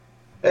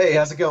Hey,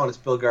 how's it going? It's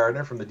Bill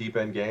Gardner from the Deep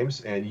End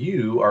Games, and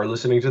you are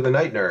listening to The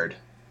Night Nerd.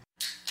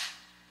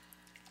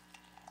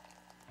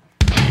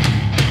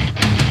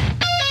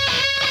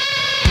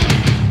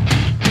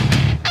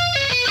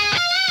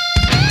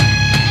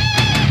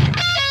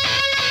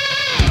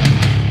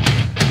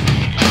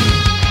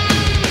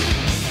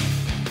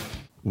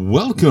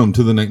 Welcome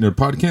to the Night Nerd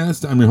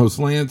Podcast. I'm your host,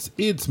 Lance.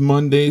 It's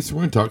Monday, so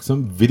we're going to talk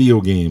some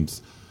video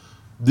games.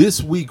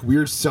 This week,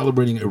 we're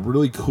celebrating a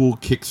really cool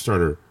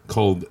Kickstarter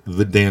called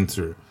The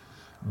Dancer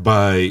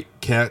by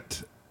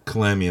Kat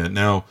Calamia.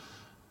 Now,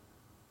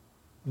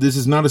 this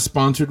is not a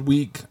sponsored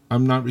week.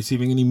 I'm not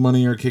receiving any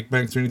money or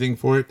kickbacks or anything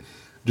for it.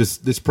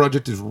 Just this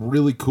project is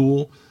really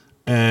cool,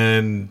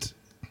 and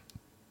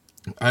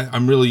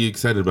I'm really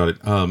excited about it.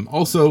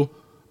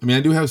 I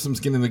do have some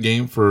skin in the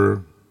game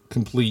for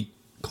complete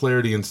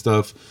clarity and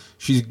stuff.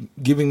 She's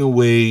giving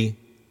away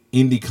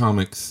indie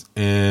comics,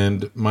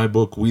 and my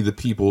book We the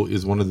People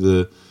is one of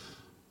the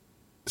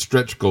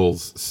stretch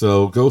goals,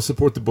 so go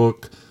support the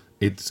book.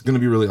 It's going to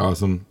be really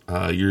awesome.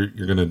 You're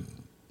going to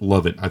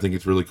love it. I think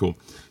it's really cool.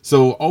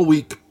 So all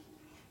week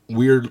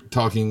we're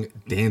talking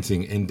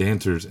dancing and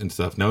dancers and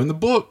stuff. Now in the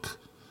book,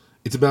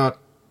 it's about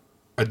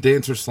a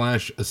dancer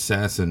slash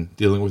assassin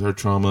dealing with her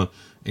trauma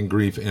and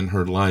grief and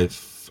her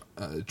life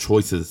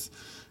choices.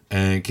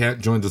 And Kat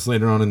joins us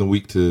later on in the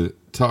week to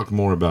talk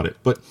more about it.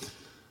 But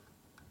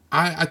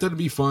I thought it'd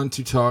be fun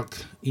to talk,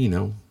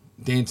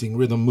 dancing,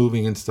 rhythm,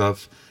 moving, and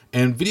stuff.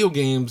 And video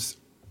games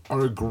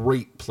are a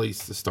great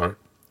place to start.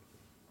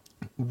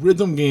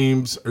 Rhythm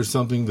games are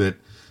something that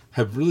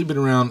have really been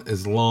around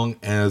as long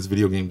as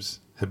video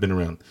games have been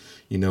around.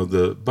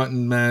 The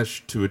button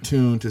mash to a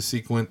tune to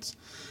sequence.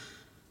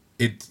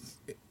 It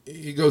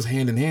goes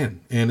hand in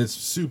hand, and it's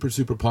super,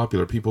 super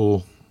popular.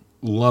 People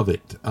love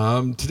it.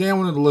 Today I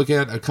wanted to look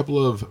at a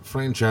couple of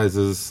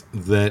franchises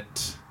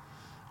that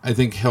I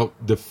think help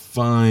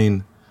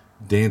define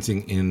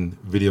dancing in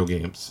video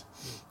games,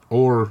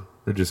 or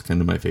are just kind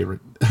of my favorite,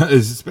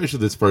 especially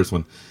this first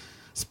one.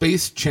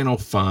 Space Channel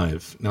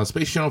 5. Now,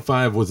 Space Channel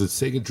 5 was a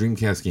Sega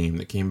Dreamcast game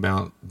that came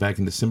out back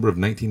in December of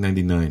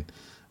 1999,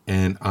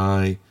 and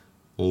I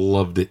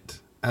loved it.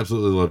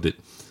 Absolutely loved it.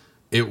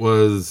 It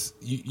was,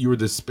 you were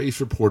this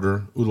space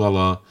reporter, ooh la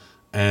la,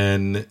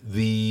 and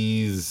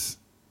these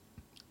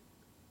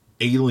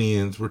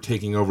aliens were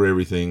taking over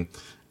everything,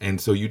 and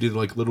so you did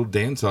like little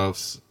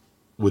dance-offs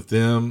with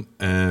them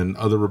and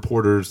other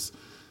reporters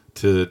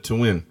to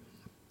win.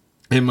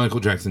 And Michael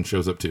Jackson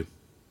shows up too.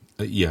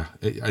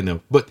 I know,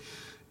 but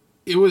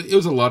it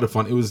was a lot of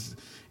fun. It was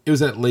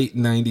that late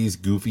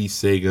 90s goofy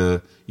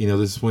Sega.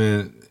 This is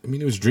when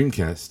it was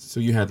Dreamcast, so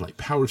you had like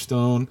Power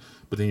Stone,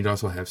 but then you'd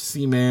also have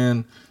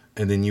Seaman,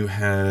 and then you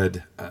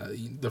had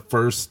the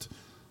first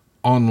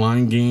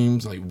online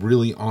games, like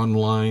really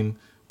online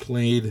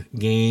played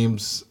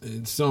games.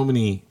 So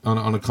many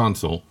on a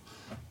console,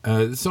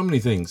 so many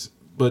things.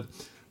 But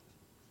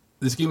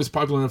this game was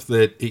popular enough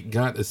that it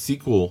got a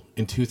sequel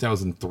in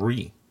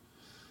 2003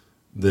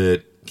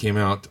 that came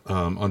out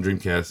on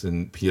Dreamcast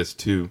and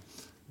PS2.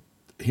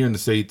 Here in the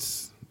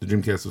States, the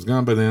Dreamcast was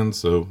gone by then,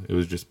 so it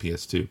was just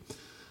PS2.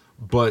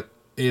 But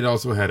it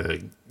also had a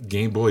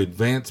Game Boy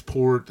Advance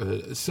port,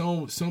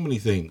 so many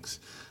things.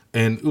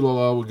 And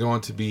Ulala would go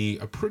on to be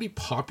a pretty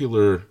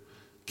popular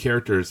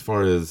character as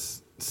far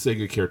as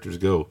Sega characters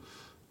go.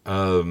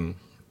 It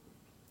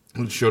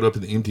showed up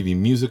in the MTV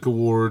Music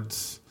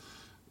Awards,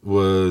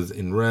 was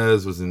in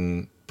Rez, was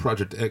in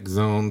Project X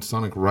Zone,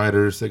 Sonic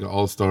Riders, Sega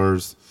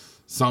All-Stars,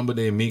 Samba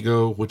de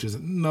Amigo, which is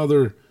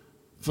another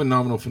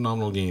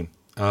phenomenal game.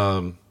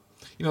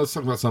 Let's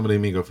talk about Samba de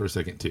Amigo for a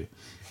second too.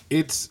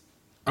 It's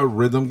a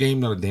rhythm game,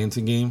 not a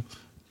dancing game,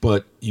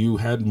 but you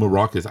had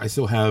maracas. I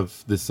still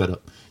have this set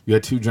up. You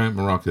had two giant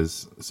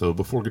maracas. So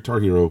before Guitar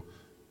Hero,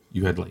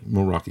 you had like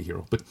Maraca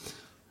Hero. But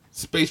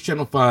Space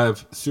Channel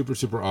 5, super,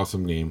 super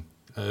awesome game.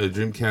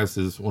 Dreamcast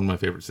is one of my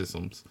favorite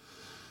systems.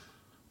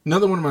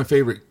 Another one of my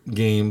favorite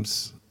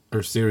games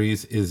or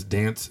series is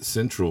Dance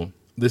Central.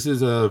 This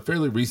is a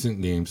fairly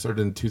recent game,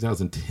 started in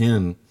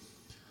 2010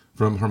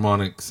 from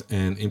Harmonix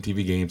and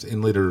MTV Games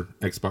and later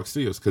Xbox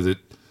Studios, because it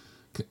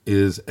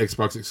is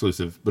Xbox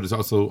exclusive, but it's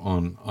also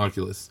on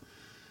Oculus.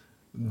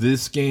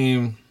 This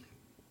game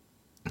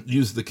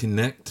used the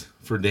Kinect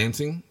for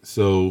dancing.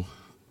 So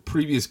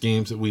previous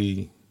games that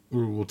we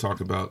will talk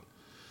about,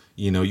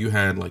 you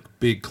had like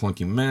big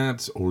clunky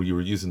mats, or you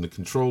were using the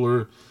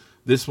controller.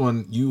 This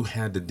one, you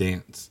had to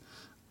dance.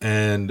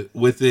 And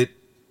with it,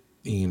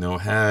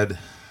 had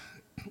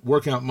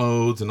workout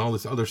modes and all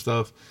this other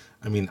stuff.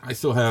 I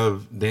still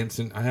have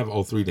dancing. I have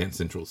all three Dance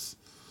Centrals,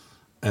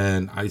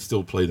 and I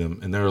still play them,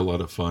 and they're a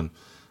lot of fun.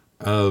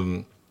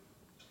 There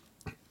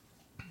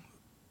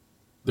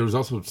was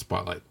also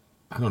Spotlight.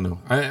 I don't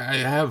know. I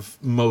have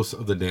most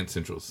of the Dance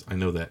Centrals. I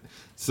know that.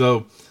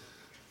 So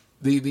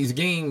these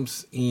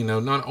games,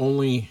 not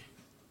only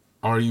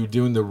are you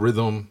doing the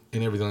rhythm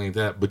and everything like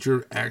that, but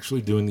you're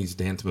actually doing these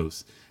dance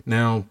moves.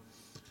 Now,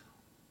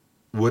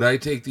 would I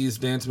take these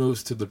dance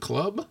moves to the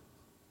club?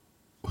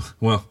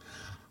 Well,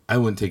 I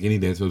wouldn't take any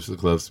dance moves to the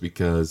clubs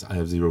because I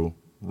have zero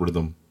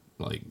rhythm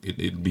Like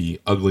it'd be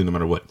ugly no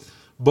matter what.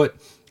 But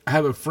I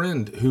have a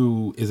friend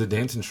who is a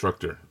dance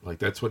instructor. Like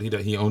that's what he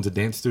does. He owns a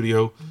dance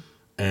studio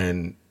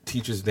and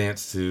teaches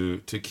dance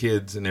to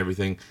kids and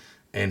everything.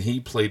 And he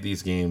played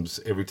these games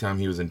every time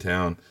he was in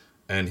town.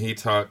 And he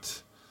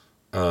taught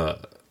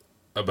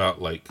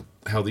about like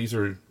how these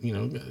are,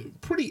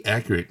 pretty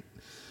accurate.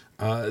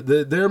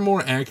 They're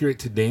more accurate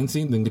to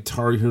dancing than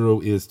Guitar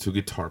Hero is to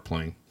guitar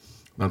playing.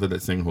 Not that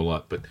that's saying a whole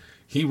lot, but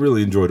he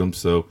really enjoyed them.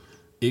 So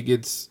it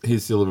gets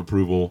his seal of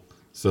approval.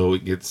 So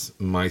it gets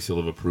my seal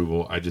of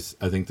approval. I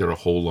think they're a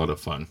whole lot of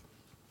fun.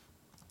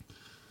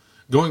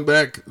 Going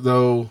back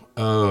though,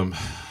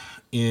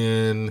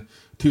 in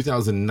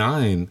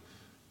 2009,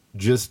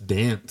 Just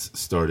Dance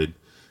started,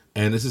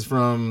 and this is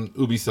from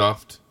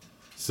Ubisoft.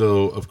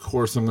 So of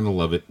course I'm going to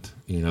love it.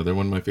 They're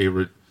one of my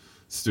favorite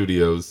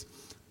studios,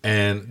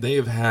 and they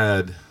have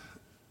had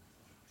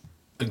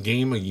a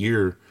game a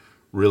year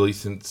really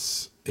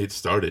since it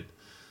started.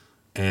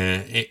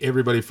 And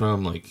everybody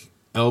from like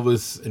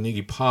Elvis and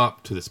Iggy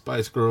Pop to the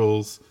Spice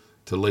Girls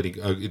to Lady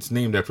Gaga. It's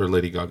named after a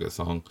Lady Gaga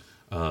song.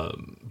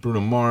 Bruno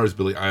Mars,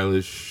 Billie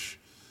Eilish,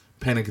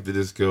 Panic at the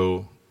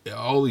Disco.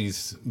 All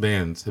these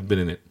bands have been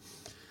in it.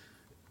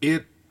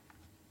 It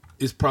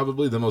is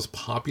probably the most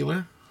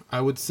popular,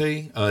 I would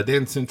say.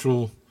 Dance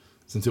Central,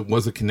 since it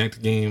was a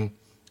Kinect game,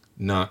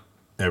 not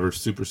ever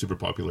super, super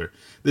popular.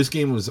 This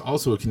game was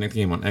also a Kinect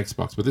game on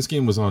Xbox, but this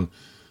game was on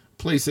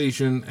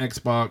PlayStation,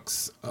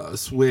 Xbox,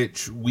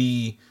 Switch,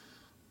 Wii,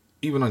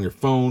 even on your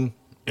phone,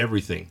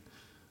 everything.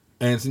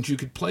 And since you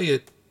could play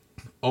it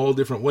all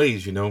different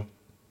ways,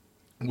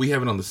 we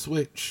have it on the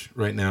Switch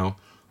right now,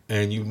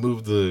 and you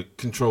move the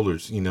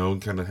controllers,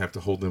 and kind of have to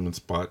hold them in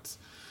spots.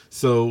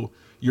 So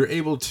you're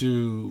able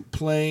to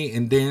play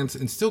and dance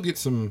and still get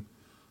some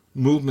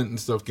movement and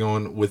stuff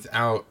going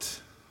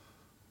without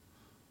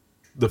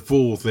the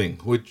full thing,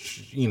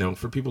 which,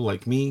 for people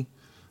like me,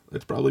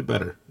 that's probably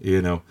better,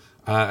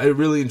 I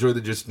really enjoy the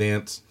Just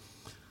Dance.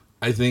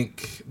 I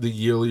think the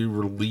yearly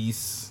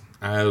release,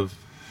 I have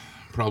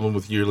a problem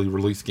with yearly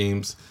release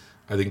games.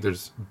 I think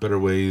there's better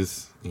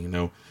ways,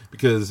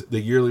 because the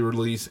yearly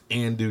release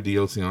and do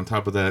DLC on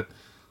top of that,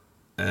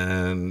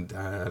 and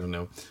I don't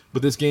know.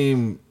 But this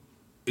game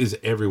is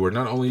everywhere.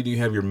 Not only do you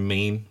have your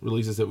main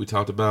releases that we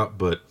talked about,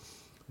 but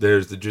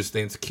there's the Just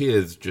Dance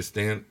Kids, Just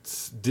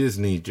Dance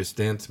Disney, Just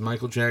Dance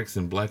Michael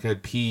Jackson, Black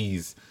Eyed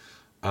Peas,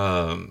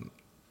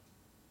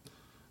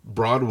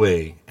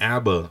 Broadway,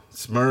 ABBA,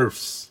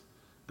 Smurfs,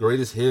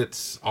 Greatest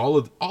Hits, all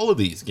of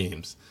these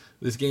games.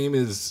 This game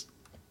is,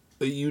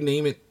 you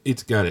name it,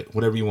 it's got it,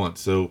 whatever you want.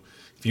 So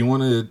if you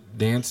want to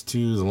dance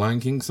to the Lion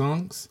King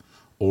songs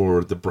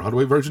or the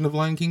Broadway version of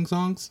Lion King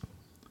songs,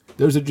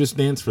 there's a Just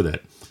Dance for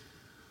that.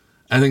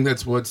 I think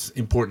that's what's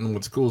important and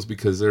what's cool is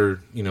because there,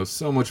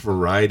 so much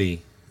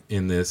variety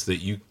in this that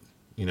you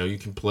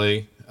can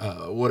play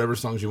whatever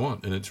songs you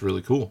want, and it's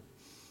really cool.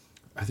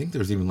 I think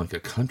there's even like a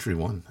country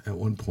one at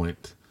one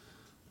point.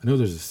 I know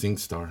there's a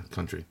SingStar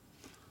country.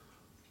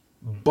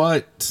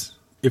 But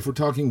if we're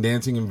talking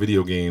dancing in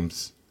video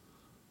games,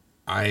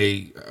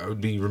 I would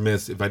be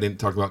remiss if I didn't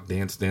talk about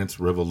Dance Dance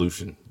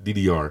Revolution,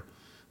 DDR.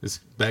 This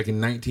back in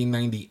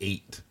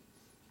 1998.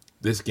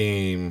 This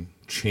game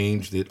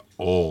changed it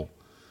all.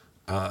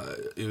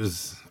 It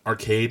was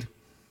arcade,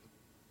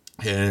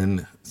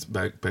 and it's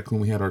back when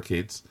we had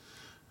arcades.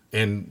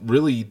 And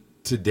really,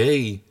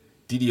 today,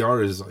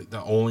 DDR is like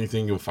the only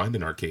thing you'll find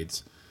in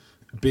arcades.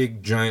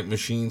 Big, giant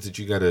machines that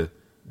you got to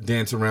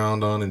dance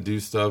around on and do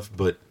stuff,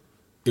 but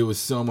it was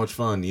so much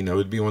fun.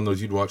 It'd be one of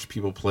those you'd watch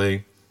people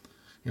play.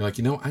 You're like,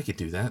 I could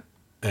do that.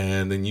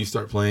 And then you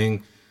start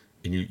playing,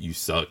 and you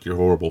suck. You're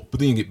horrible.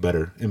 But then you get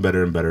better and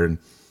better and better. And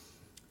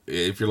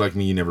if you're like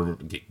me, you never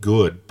get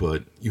good,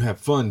 but you have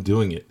fun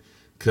doing it.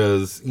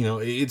 Because,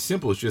 it's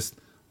simple. It's just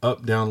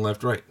up, down,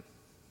 left, right.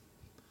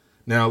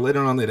 Now, later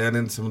on, they'd add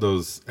in some of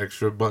those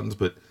extra buttons,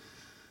 but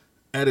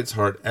at its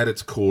heart, at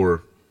its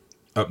core,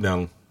 up,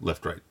 down,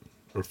 left, right.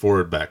 Or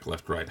forward, back,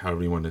 left, right,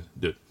 however you want to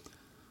do it.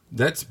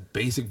 That's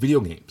basic video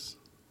games.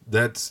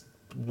 That's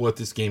what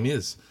this game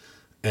is.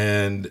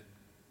 And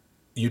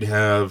you'd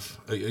have,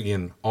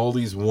 again, all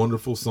these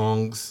wonderful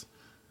songs,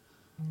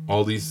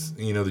 all these,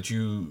 that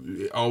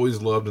you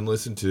always loved and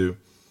listened to,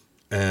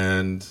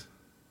 and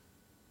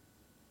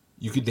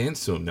you could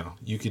dance to them now.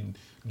 You could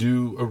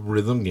do a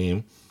rhythm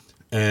game,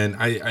 and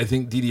I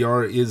think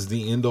DDR is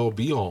the end-all,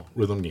 be-all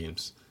rhythm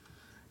games.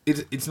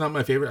 It's not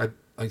my favorite.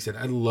 Like I said,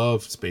 I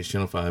love Space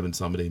Channel 5 and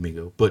Samba de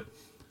Amigo, but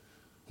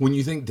when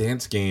you think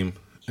dance game,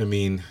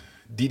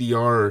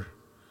 DDR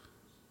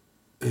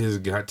has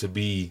got to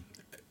be,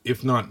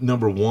 if not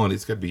number one,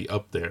 it's got to be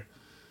up there.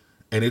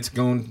 And it's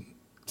going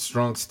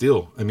strong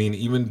still.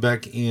 Even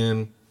back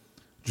in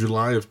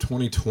July of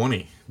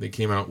 2020, they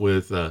came out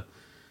with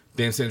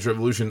Dance Dance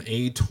Revolution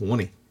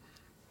A20.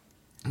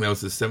 That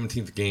was the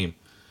 17th game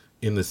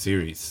in the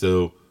series.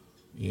 So,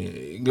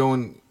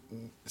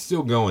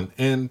 still going.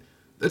 And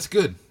that's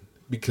good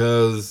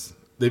because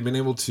they've been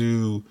able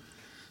to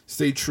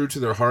stay true to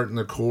their heart and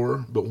their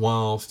core, but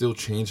while still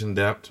change and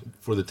adapt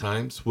for the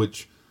times,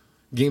 which,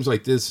 games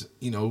like this,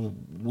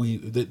 we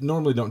that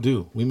normally don't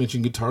do. We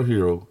mentioned Guitar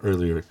Hero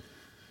earlier.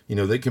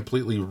 They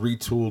completely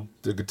retooled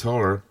the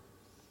guitar,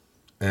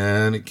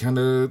 and it kind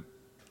of,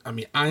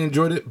 I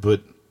enjoyed it,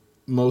 but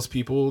most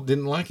people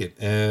didn't like it,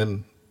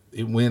 and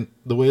it went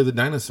the way of the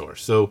dinosaur.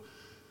 So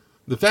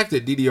the fact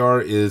that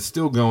DDR is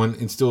still going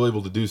and still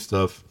able to do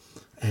stuff,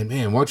 and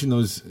man, watching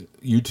those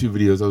YouTube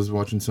videos, I was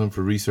watching some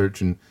for research,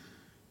 and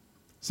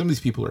some of these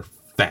people are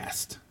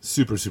fast,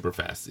 super, super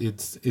fast.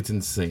 It's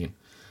insane.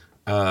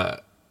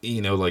 Like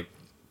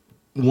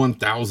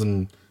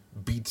 1,000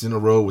 beats in a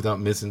row without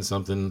missing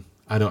something.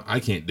 I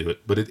can't do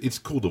it, but it's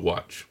cool to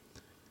watch.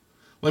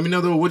 Let me know,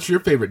 though, what's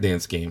your favorite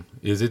dance game?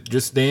 Is it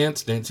just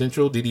Dance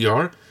Central,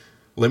 DDR?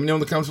 Let me know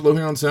in the comments below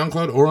here on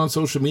SoundCloud or on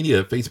social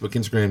media, Facebook,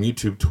 Instagram,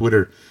 YouTube,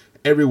 Twitter,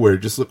 everywhere.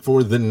 Just look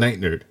for The Night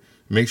Nerd.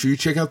 Make sure you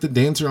check out The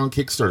Dancer on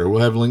Kickstarter.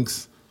 We'll have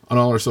links on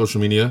all our social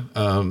media.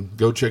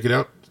 Go check it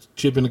out.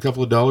 Chip in a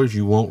couple of dollars.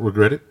 You won't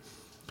regret it.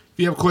 If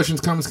you have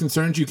questions, comments,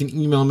 concerns, you can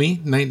email me,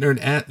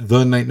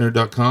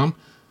 nightnerd@thenightnerd.com.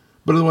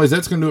 But otherwise,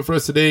 that's going to do it for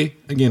us today.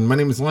 Again, my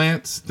name is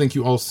Lance. Thank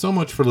you all so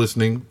much for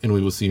listening, and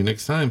we will see you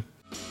next time.